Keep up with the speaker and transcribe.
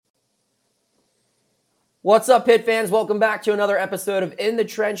What's up, Pitt fans? Welcome back to another episode of In the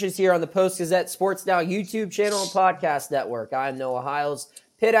Trenches here on the Post-Gazette Sports Now YouTube channel and podcast network. I'm Noah Hiles,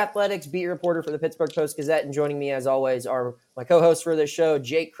 Pitt Athletics beat reporter for the Pittsburgh Post-Gazette, and joining me as always are my co-hosts for this show,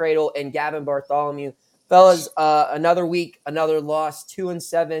 Jake Cradle and Gavin Bartholomew. Fellas, another week, another loss,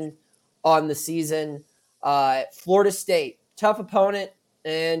 2-7 on the season. Florida State, tough opponent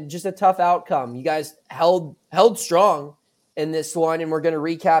and just a tough outcome. You guys held strong in this one, and we're going to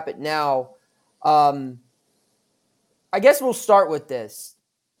recap it now. I guess we'll start with this.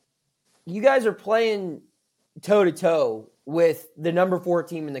 You guys are playing toe-to-toe with the number 4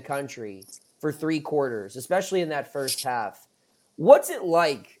 team in the country for 3 quarters, especially in that first half. What's it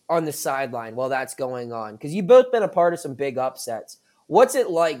like on the sideline while that's going on? Because you've both been a part of some big upsets. What's it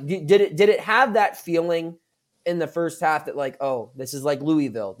like? Did it have that feeling in the first half that like, oh, this is like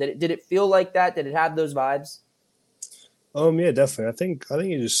Louisville? Did it feel like that? Did it have those vibes? Yeah, definitely. I think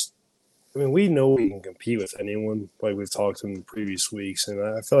it just – we know we can compete with anyone, like we've talked in previous weeks, and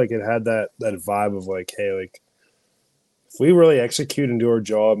I feel like it had that vibe of like, hey, like if we really execute and do our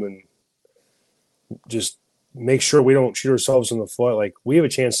job and just make sure we don't shoot ourselves in the foot, like we have a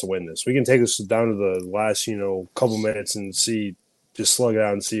chance to win this. We can take this down to the last, couple minutes and just slug it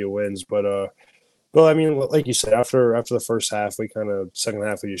out and see who wins. But like you said, after the first half, second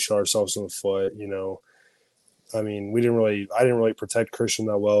half we just shot ourselves in the foot, I didn't really protect Christian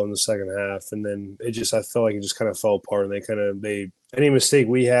that well in the second half, and then I felt like it just kind of fell apart. And they any mistake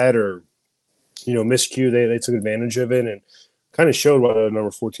we had or miscue, they took advantage of it and kind of showed why the number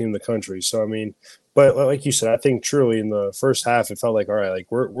 14 in the country. So but like you said, I think truly in the first half it felt like, all right, like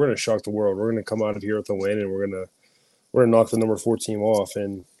we're gonna shock the world. We're gonna come out of here with a win, and we're gonna knock the number 4 team off.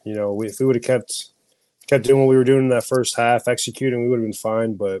 And if we would have kept doing what we were doing in that first half, executing, we would have been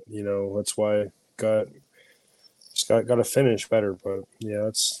fine. But that's why got to finish better. But yeah,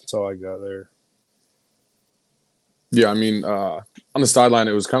 that's all I got there. Yeah, on the sideline,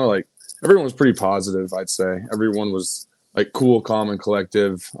 it was kind of like everyone was pretty positive, I'd say. Everyone was like cool, calm, and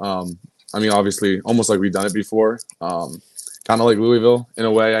collective. Obviously, almost like we've done it before. Kind of like Louisville in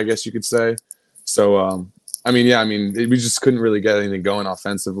a way, I guess you could say. So, we just couldn't really get anything going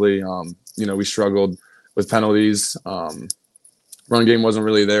offensively. We struggled with penalties. Run game wasn't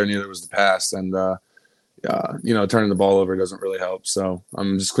really there, neither was the pass. And, turning the ball over doesn't really help. So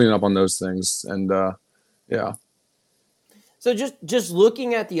I'm just cleaning up on those things. And, yeah. So just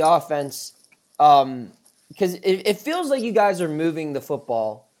looking at the offense, because it feels like you guys are moving the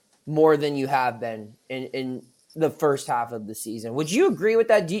football more than you have been in the first half of the season. Would you agree with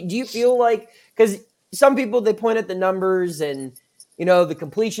that? Do you feel like – because some people, they point at the numbers and, the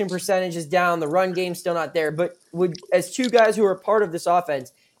completion percentage is down, the run game's still not there. But as two guys who are part of this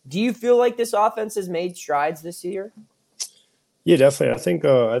offense, do you feel like this offense has made strides this year? Yeah, definitely.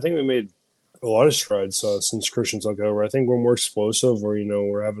 I think we made a lot of strides since Christian took over. I think we're more explosive.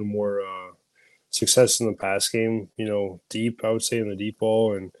 We're having more success in the pass game. Deep, I would say, in the deep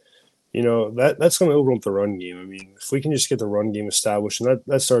ball, and that's going to open up the run game. If we can just get the run game established, and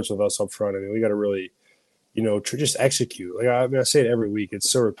that starts with us up front. We got to really, just execute. Like I say it every week.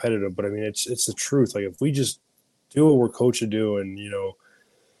 It's so repetitive, but it's the truth. Like if we just do what we're coached to do, and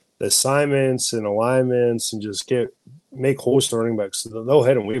the assignments and alignments, and just make holes to running backs. They'll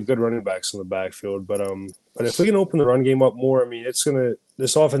hit them. We have good running backs in the backfield, but if we can open the run game up more,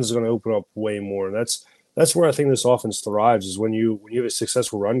 this offense is gonna open up way more, and that's where I think this offense thrives, is when you have a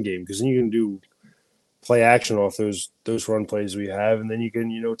successful run game, because then you can do play action off those run plays we have, and then you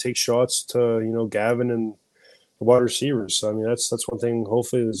can take shots to Gavin and the wide receivers. So that's one thing.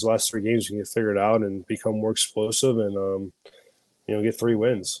 Hopefully, these last 3 games we can get figured out and become more explosive and get 3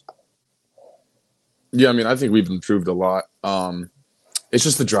 wins. Yeah, I think we've improved a lot. It's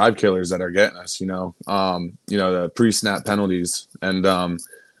just the drive killers that are getting us, the pre-snap penalties. And,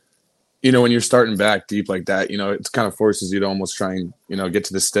 when you're starting back deep like that, it kind of forces you to almost try and, get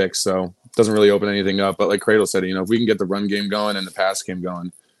to the sticks. So it doesn't really open anything up. But like Cradle said, if we can get the run game going and the pass game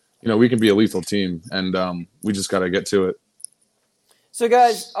going, we can be a lethal team. And we just got to get to it. So,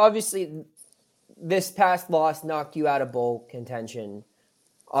 guys, obviously – this past loss knocked you out of bowl contention.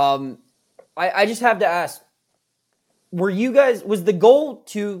 I just have to ask, was the goal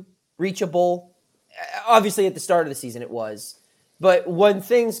to reach a bowl? Obviously at the start of the season it was, but when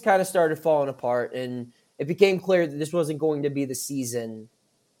things kind of started falling apart and it became clear that this wasn't going to be the season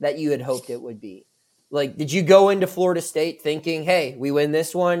that you had hoped it would be, like, did you go into Florida State thinking, hey, we win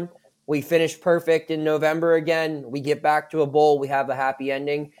this one, we finish perfect in November again, we get back to a bowl, we have a happy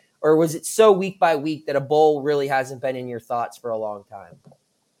ending? Or was it so week by week that a bowl really hasn't been in your thoughts for a long time?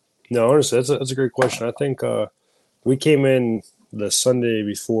 No, honestly, that's a great question. I think we came in the Sunday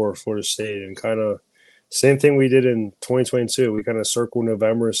before Florida State and kind of Same thing we did in 2022. We kind of circled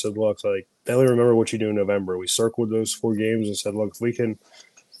November and said, look, like, they only remember what you do in November. We circled those 4 games and said, look, if we can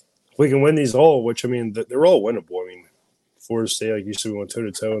win these all, which, I mean, they're all winnable. I mean, Florida State, like you said, we went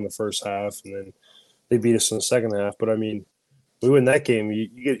toe-to-toe in the first half, and then they beat us in the second half. But, I mean, we win that game, you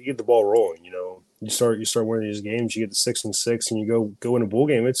get the ball rolling, you know. You start winning these games, you get to 6-6, and you go win a bowl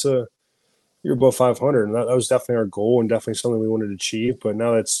game. You're above 500, and that was definitely our goal and definitely something we wanted to achieve. But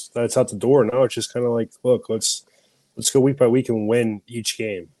now that's out the door. Now it's just kind of like, look, let's go week by week and win each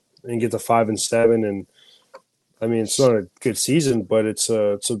game and get to 5-7. And I mean, it's not a good season, but it's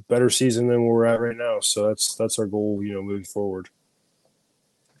a better season than where we're at right now. So that's our goal, you know, moving forward.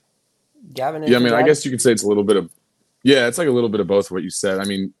 Gavin, Yeah, I mean, I guess you could say it's a little bit of it's like a little bit of both of what you said. I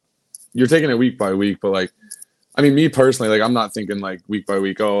mean, you're taking it week by week, but like, I mean, me personally, like, I'm not thinking like week by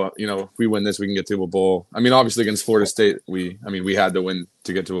week. Oh, you know, if we win this, we can get to a bowl. I mean, obviously against Florida State, we had to win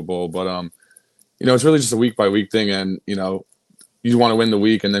to get to a bowl, but you know, it's really just a week by week thing, and you know, you want to win the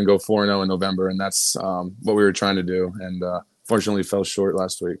week and then go 4-0 in November, and that's what we were trying to do, and fortunately fell short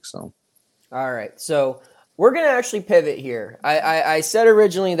last week. So, all right, so we're gonna actually pivot here. I said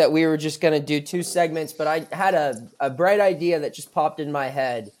originally that we were just gonna do 2 segments, but I had a bright idea that just popped in my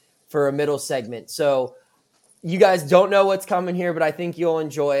head for a middle segment. So. You guys don't know what's coming here, but I think you'll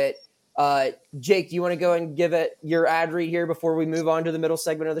enjoy it. Jake, do you want to go and give it your ad read here before we move on to the middle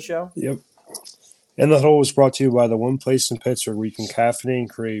segment of the show? Yep. And the whole was brought to you by the one place in Pittsburgh where you can caffeinate and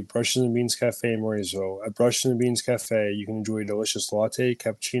create Brushes and Beans Cafe in Marysville. At Brushes and Beans Cafe, you can enjoy a delicious latte,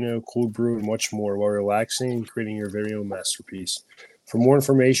 cappuccino, cold brew, and much more while relaxing and creating your very own masterpiece. For more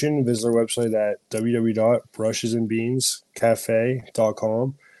information, visit our website at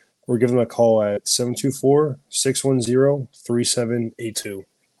www.brushesandbeanscafe.com or give them a call at 724-610-3782.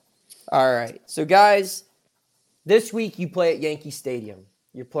 All right. So, guys, this week you play at Yankee Stadium.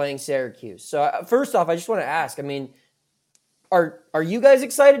 You're playing Syracuse. So, first off, I just want to ask, I mean, are you guys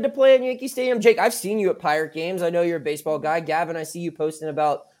excited to play at Yankee Stadium? Jake, I've seen you at Pirate games. I know you're a baseball guy. Gavin, I see you posting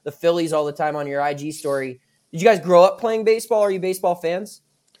about the Phillies all the time on your IG story. Did you guys grow up playing baseball? Are you baseball fans?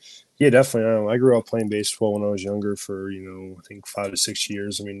 Yeah, definitely. I grew up playing baseball when I was younger for, you know, I think 5 to 6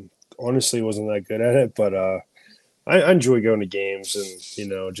 years. I mean, honestly, wasn't that good at it, but I enjoy going to games and, you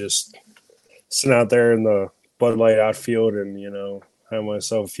know, just sitting out there in the Bud Light outfield and, you know, have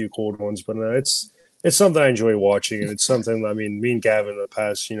myself a few cold ones. But it's something I enjoy watching, and it's something, I mean, me and Gavin in the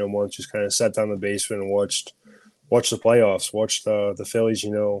past, you know, month just kind of sat down in the basement and watched the playoffs, watched the Phillies,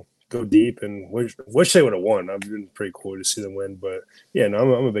 you know, go deep, and wish they would have won. I've been pretty cool to see them win, but yeah, no,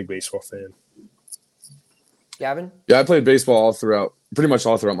 I'm a big baseball fan. Gavin? Yeah, I played baseball pretty much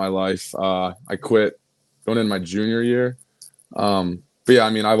all throughout my life. I quit going into my junior year. But yeah, I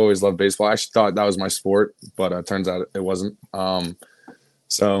mean, I've always loved baseball. I actually thought that was my sport, but it turns out it wasn't.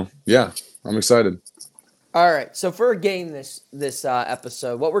 So yeah, I'm excited. All right. So for a game this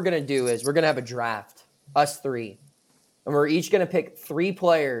episode, what we're going to do is we're going to have a draft, us 3. And we're each going to pick 3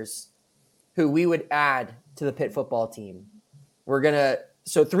 players who we would add to the Pitt football team.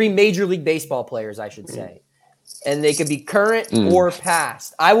 So 3 Major League Baseball players, I should say. And they could be current or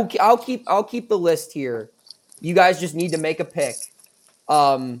past. I'll keep the list here. You guys just need to make a pick.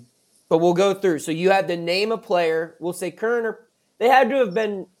 But we'll go through. So you have to name a player. We'll say current, or they had to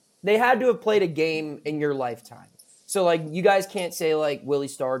have played a game in your lifetime. So, like, you guys can't say, like, Willie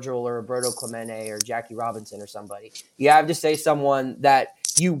Stargell or Roberto Clemente or Jackie Robinson or somebody. You have to say someone that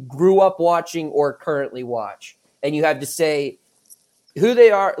you grew up watching or currently watch. And you have to say who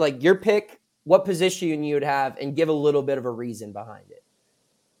they are, like, your pick, what position you would have, and give a little bit of a reason behind it.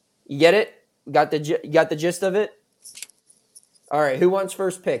 You get it? Got the gist of it? All right, who wants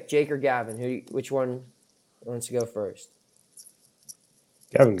first pick, Jake or Gavin? Which one wants to go first?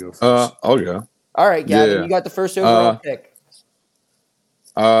 Gavin, go first. I'll go. All right, Gavin, Yeah. you got the first overall pick.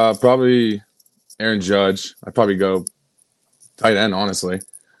 Probably Aaron Judge. I'd probably go tight end, honestly.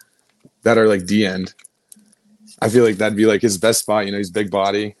 That are like D end. I feel like that'd be like his best spot. You know, he's big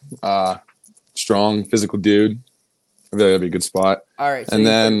body, strong, physical dude. I feel like that'd be a good spot. All right. So and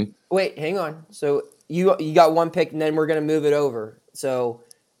then wait, hang on. So you got one pick, and then we're gonna move it over. So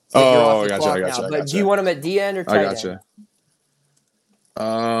you're I off the got clock you. now. But do you want him at D end or tight I end? got you.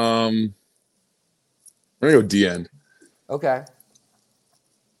 I'm gonna go D end. Okay.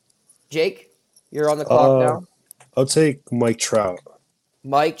 Jake, you're on the clock now. I'll take Mike Trout.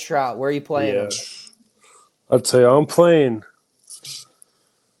 Mike Trout, where are you playing him? I'll tell you, I'm playing.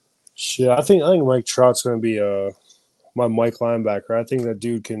 Shit, I think Mike Trout's gonna be my Mike linebacker. I think that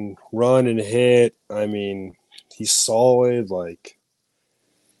dude can run and hit. I mean, he's solid, like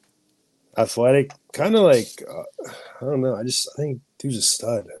athletic, kind of like I don't know. I think dude's a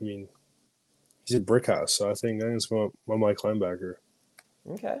stud. I mean, He's a brick house, so I think it's my Mike linebacker.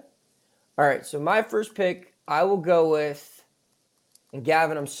 Okay. All right. So my first pick, I will go with, and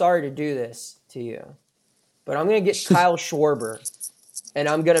Gavin, I'm sorry to do this to you, but I'm going to get Kyle Schwarber, and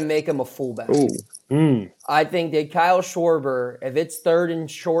I'm going to make him a fullback. Ooh. I think that Kyle Schwarber, if it's third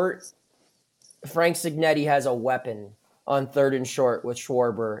and short, Frank Signetti has a weapon on third and short with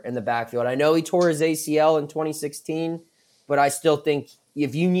Schwarber in the backfield. I know he tore his ACL in 2016, but I still think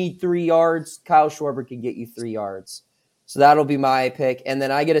if you need 3 yards, Kyle Schwarber can get you 3 yards. So that'll be my pick. And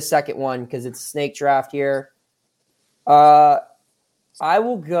then I get a second one because it's a snake draft here. I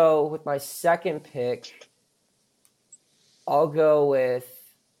will go with my second pick. I'll go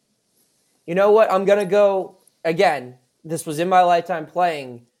with, you know what? I'm going to go, again, this was in my lifetime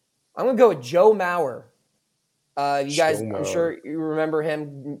playing. I'm going to go with Joe Mauer. You guys, I'm sure you remember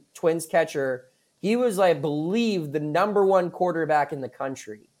him, Twins catcher. He was, I believe, the number 1 quarterback in the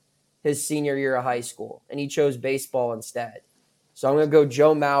country his senior year of high school, and he chose baseball instead. So I'm going to go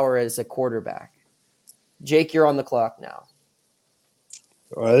Joe Mauer as a quarterback. Jake, you're on the clock now.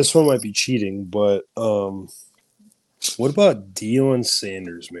 This one might be cheating, but what about Deion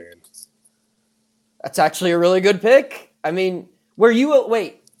Sanders, man? That's actually a really good pick. I mean, were you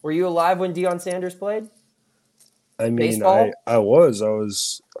alive when Deion Sanders played? I mean, baseball? I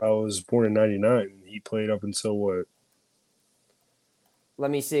was born in '99. He played up until what? Let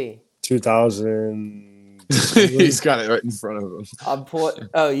me see. 2000. He's got it right in front of him.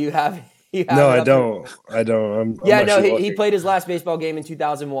 You have. No, I don't. I'm he played his last baseball game in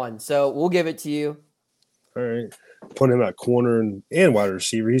 2001. So we'll give it to you. All right. Put him at corner and wide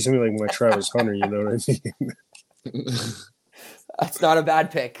receiver. He's going to be like my Travis Hunter, you know what I mean? That's not a bad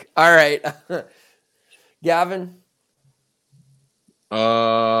pick. All right. Gavin?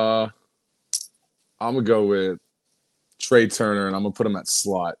 I'm going to go with Trey Turner, and I'm going to put him at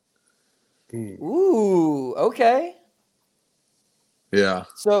slot. Ooh, okay. Yeah.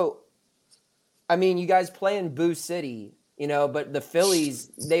 So, I mean, you guys play in Boo City, but the Phillies,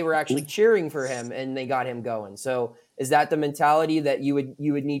 they were actually cheering for him, and they got him going. So is that the mentality that you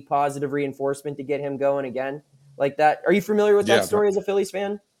would need positive reinforcement to get him going again like that? Are you familiar with that story as a Phillies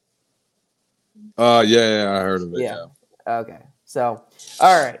fan? Yeah, I heard of it. Yeah. Okay. So,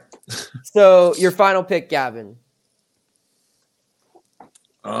 all right. So your final pick, Gavin.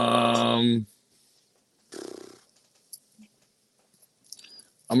 I'm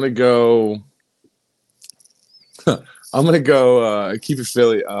gonna go. I'm gonna go. Keep it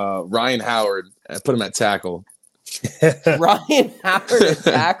Philly. Ryan Howard. Put him at tackle. Ryan Howard at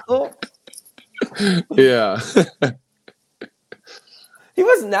tackle. Yeah. He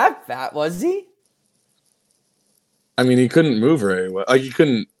wasn't that fat, was he? I mean, he couldn't move very well. Like, he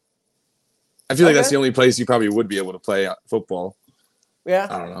couldn't. I feel like that's the only place you probably would be able to play football. Yeah.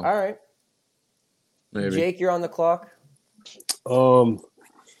 I don't know. All right. Maybe. Jake, you're on the clock.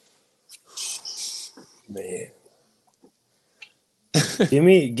 Man. give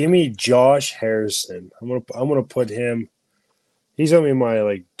me Josh Harrison. I'm gonna put him. He's gonna be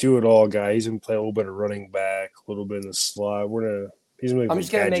my do it all guy. He's gonna play a little bit of running back, a little bit in the slot. He's gonna be a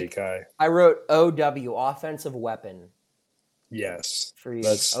gadget guy. I wrote OW, offensive weapon. Yes. For you.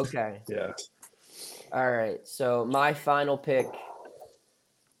 Okay. Yeah. All right. So my final pick,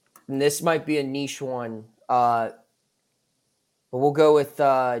 and this might be a niche one, but we'll go with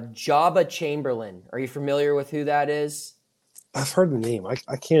Jabba Chamberlain. Are you familiar with who that is? I've heard the name. I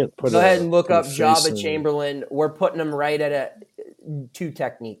can't put. Go ahead and look up Jabba Chamberlain. We're putting him right at a 2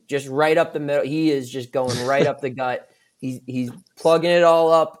 technique, just right up the middle. He is just going right up the gut. He's plugging it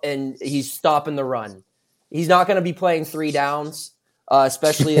all up, and he's stopping the run. He's not going to be playing 3 downs,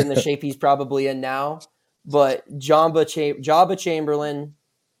 especially in the shape he's probably in now. But Jabba Chamberlain,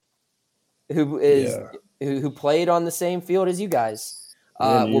 who played on the same field as you guys,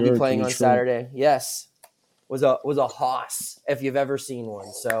 will be playing on Saturday. Yes. Was a hoss if you've ever seen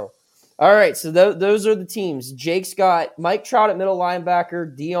one. So, all right. So those are the teams. Jake's got Mike Trout at middle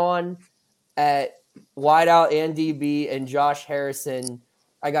linebacker, Deion at wideout and DB, and Josh Harrison.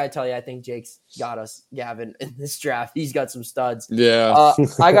 I gotta tell you, I think Jake's got us, Gavin, in this draft. He's got some studs. Yeah.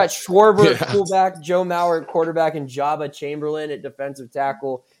 I got Schwarber at fullback, Joe Mauer at quarterback, and Jabba Chamberlain at defensive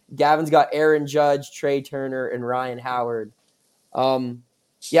tackle. Gavin's got Aaron Judge, Trey Turner, and Ryan Howard.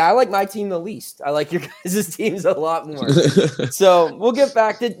 Yeah, I like my team the least. I like your guys' teams a lot more. So we'll get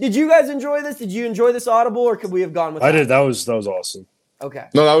back. Did you guys enjoy this? Did you enjoy this audible, or could we have gone with I did. That was awesome. Okay.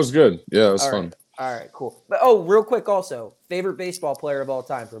 No, that was good. Yeah, it was fun. Right. All right, cool. But real quick also, favorite baseball player of all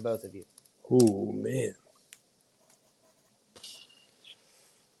time for both of you. Oh, man.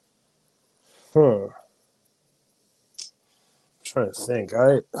 Huh. I'm trying to think.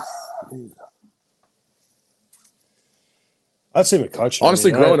 I'd say McCutcheon.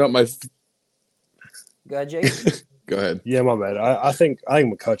 Honestly, growing up, Go ahead, Jake. Go ahead. Yeah, my bad. I think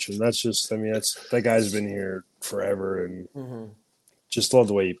McCutcheon. That guy's been here forever, and just love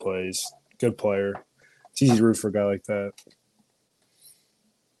the way he plays. Good player. It's easy to root for a guy like that.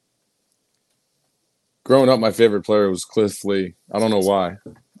 Growing up, my favorite player was Cliff Lee. I don't know why.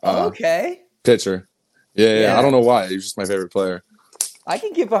 Okay. Pitcher. Yeah. I don't know why. He was just my favorite player. I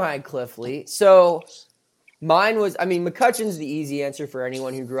can get behind Cliff Lee. So mine was, McCutcheon's the easy answer for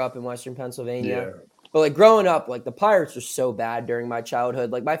anyone who grew up in Western Pennsylvania. Yeah. But like growing up, like the Pirates were so bad during my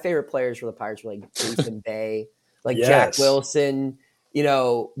childhood. Like my favorite players for the Pirates were like Jason Bay, like Jack Wilson,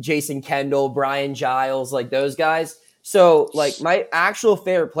 Jason Kendall, Brian Giles, like those guys. So like my actual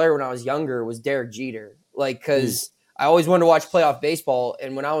favorite player when I was younger was Derek Jeter. Like, because I always wanted to watch playoff baseball.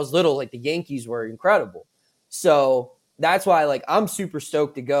 And when I was little, like the Yankees were incredible. So that's why like I'm super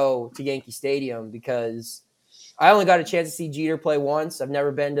stoked to go to Yankee Stadium because I only got a chance to see Jeter play once. I've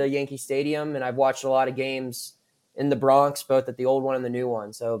never been to Yankee Stadium, and I've watched a lot of games in the Bronx, both at the old one and the new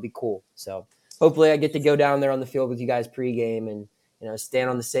one. So it'll be cool. So hopefully I get to go down there on the field with you guys pregame and stand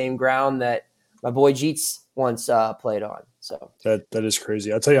on the same ground that my boy Jeets once played on. So that is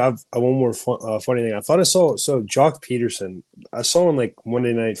crazy. I'll tell you, I have one more funny thing. I thought I saw Jock Peterson. I saw him like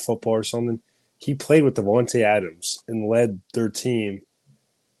Monday Night Football or something. He played with Devontae Adams and led their team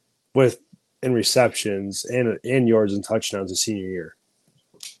in receptions and yards and touchdowns his senior year.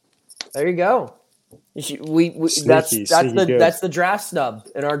 There you go. That's the draft snub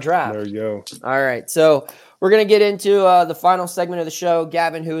in our draft. There you go. All right, so we're gonna get into the final segment of the show.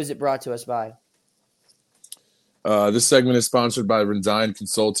 Gavin, who is it brought to us by? This segment is sponsored by Rendine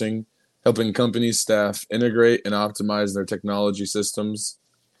Consulting, helping companies staff integrate and optimize their technology systems.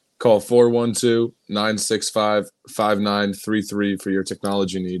 Call 412-965-5933 for your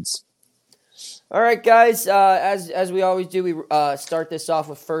technology needs. All right, guys, as we always do, we start this off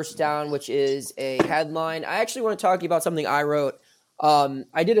with First Down, which is a headline. I actually want to talk to you about something I wrote.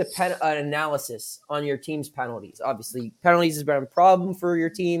 I did an analysis on your team's penalties. Obviously, penalties has been a problem for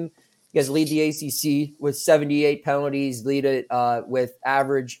your team. You guys lead the ACC with 78 penalties, lead it with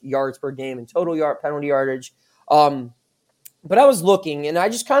average yards per game and total penalty yardage. But I was looking, and I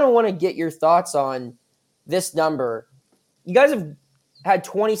just kind of want to get your thoughts on this number. You guys have had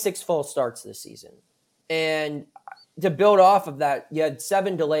 26 false starts this season. And to build off of that, you had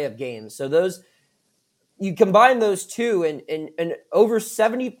 7 delay of games. So you combine those two, and over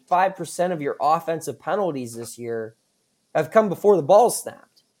 75% of your offensive penalties this year have come before the ball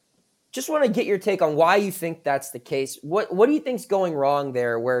snapped. Just want to get your take on why you think that's the case. What do you think's going wrong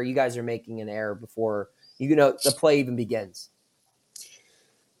there where you guys are making an error before the play even begins?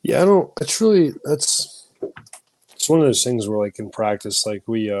 Yeah, it's one of those things where like in practice, like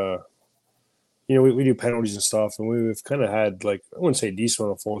we do penalties and stuff, and we've kind of had like, I wouldn't say a decent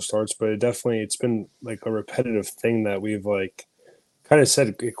amount of false starts, but it's been like a repetitive thing that we've like kind of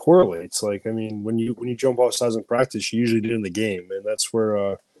said it correlates. Like, I mean, when you jump off sides in practice, you usually do it in the game, and that's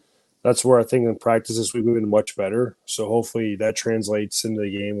where I think in practices we've been much better. So hopefully that translates into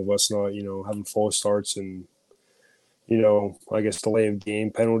the game of us not, having false starts and, I guess delay of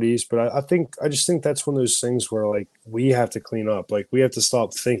game penalties. But I just think that's one of those things where like we have to clean up. Like we have to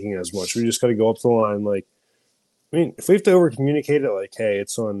stop thinking as much. We just got to go up the line. Like, I mean, if we have to over communicate it, like, hey,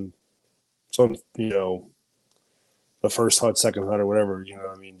 it's on, the first HUD, second HUD, or whatever.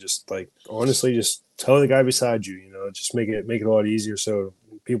 I mean, just like honestly, just tell the guy beside you. Just make it a lot easier so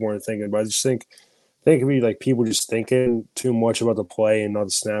people aren't thinking. But I just think it could be like people just thinking too much about the play and not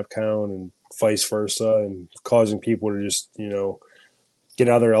the snap count and vice versa, and causing people to just get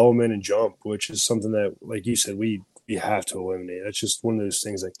out of their element and jump, which is something that, like you said, we have to eliminate. That's just one of those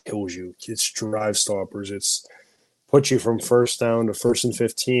things that kills you. It's drive stoppers. It's put you from first down to 1st and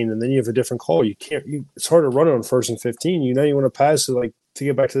 15, and then you have a different call. It's hard to run on 1st and 15. You want to pass it like to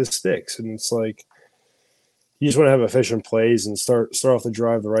get back to the sticks, and it's like you just want to have efficient plays and start off the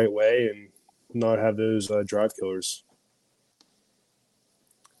drive the right way and not have those drive killers.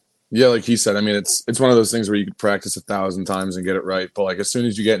 Yeah, like he said, I mean, it's one of those things where you could practice 1,000 times and get it right, but like as soon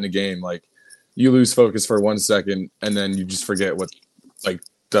as you get in a game, like you lose focus for 1 second and then you just forget what like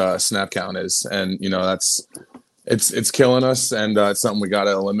the snap count is, and it's killing us, and it's something we got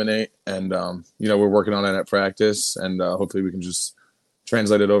to eliminate, and we're working on it at practice, and hopefully we can just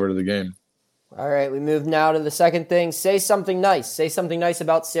translate it over to the game. All right, we move now to the second thing. Say something nice. Say something nice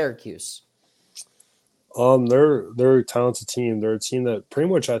about Syracuse. They're a talented team. They're a team that pretty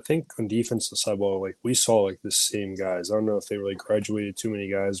much, I think, on defensive side ball, like we saw like the same guys. I don't know if they really graduated too many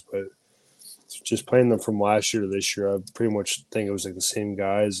guys, but just playing them from last year to this year, I pretty much think it was like the same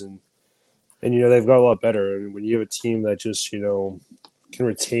guys. And And, they've got a lot better. And when you have a team that just, can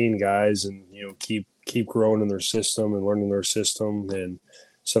retain guys and, keep growing in their system and learning their system and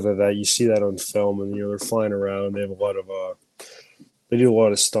stuff like that, you see that on film. And, they're flying around. They have a lot of they do a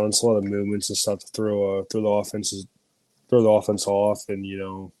lot of stunts, a lot of movements and stuff to throw the offense off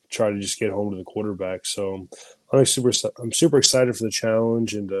and, try to just get home to the quarterback. So I'm super excited for the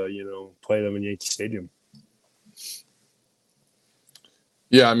challenge and, play them in Yankee Stadium.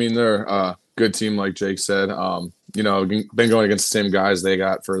 Yeah, I mean, they're a good team, like Jake said. Been going against the same guys they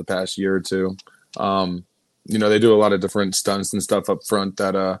got for the past year or two. They do a lot of different stunts and stuff up front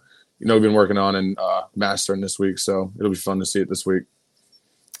that, we've been working on and mastering this week. So it'll be fun to see it this week.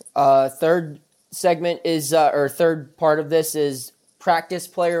 Third segment is, or third part of this is practice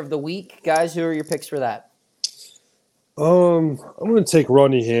player of the week. Guys, who are your picks for that? I'm going to take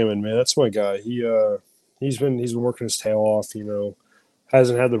Rodney Hammond, man. That's my guy. He's been working his tail off,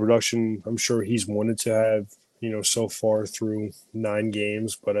 hasn't had the production I'm sure he's wanted to have, so far through 9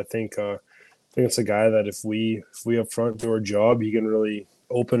 games. But I think it's a guy that if we up front do our job, he can really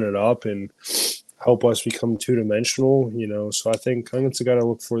open it up and help us become two-dimensional, So I think it's a guy to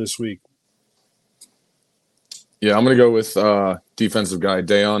look for this week. Yeah, I'm going to go with defensive guy,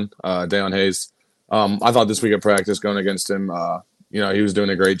 Dayon Hayes. I thought this week at practice going against him, he was doing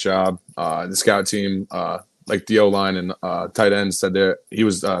a great job. The scout team, like the O-line and tight end said that he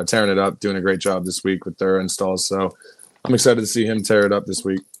was tearing it up, doing a great job this week with their installs. So I'm excited to see him tear it up this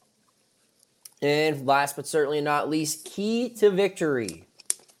week. And last but certainly not least, key to victory.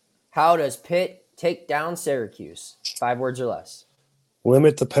 How does Pitt take down Syracuse? 5 words or less.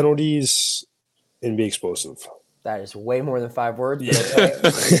 Limit the penalties and be explosive. That is way more than 5 words. Yeah.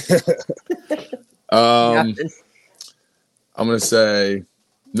 Okay. I'm going to say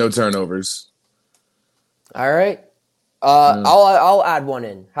no turnovers. All right. I'll add one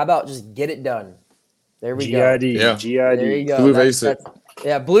in. How about just get it done? There we go. GID. Yeah. GID. There you go. Blue vase it.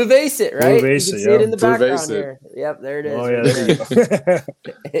 Yeah, blue vase it, right? Blue vase you can it, see it in the Blue background vase it. here. Yep, there it is. Oh, yeah, there you go.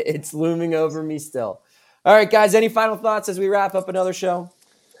 It's looming over me still. All right, guys, any final thoughts as we wrap up another show?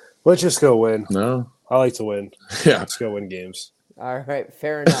 Let's just go win. No. I like to win. Yeah. Let's go win games. All right,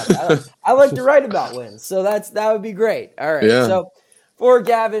 fair enough. I like to write about wins, so that would be great. All right, Yeah. So for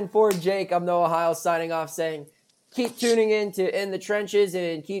Gavin, for Jake, I'm Noah Heil signing off saying keep tuning in to In the Trenches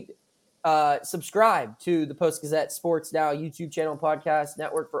and keep subscribe to the Post-Gazette Sports Now YouTube channel and podcast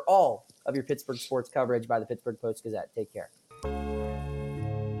network for all of your Pittsburgh sports coverage by the Pittsburgh Post-Gazette. Take care.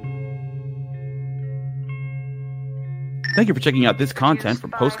 Thank you for checking out this content from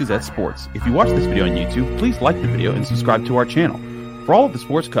Post-Gazette Sports. If you watch this video on YouTube, please like the video and subscribe to our channel. For all of the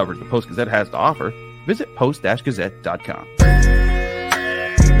sports coverage the Post-Gazette has to offer, visit post-gazette.com.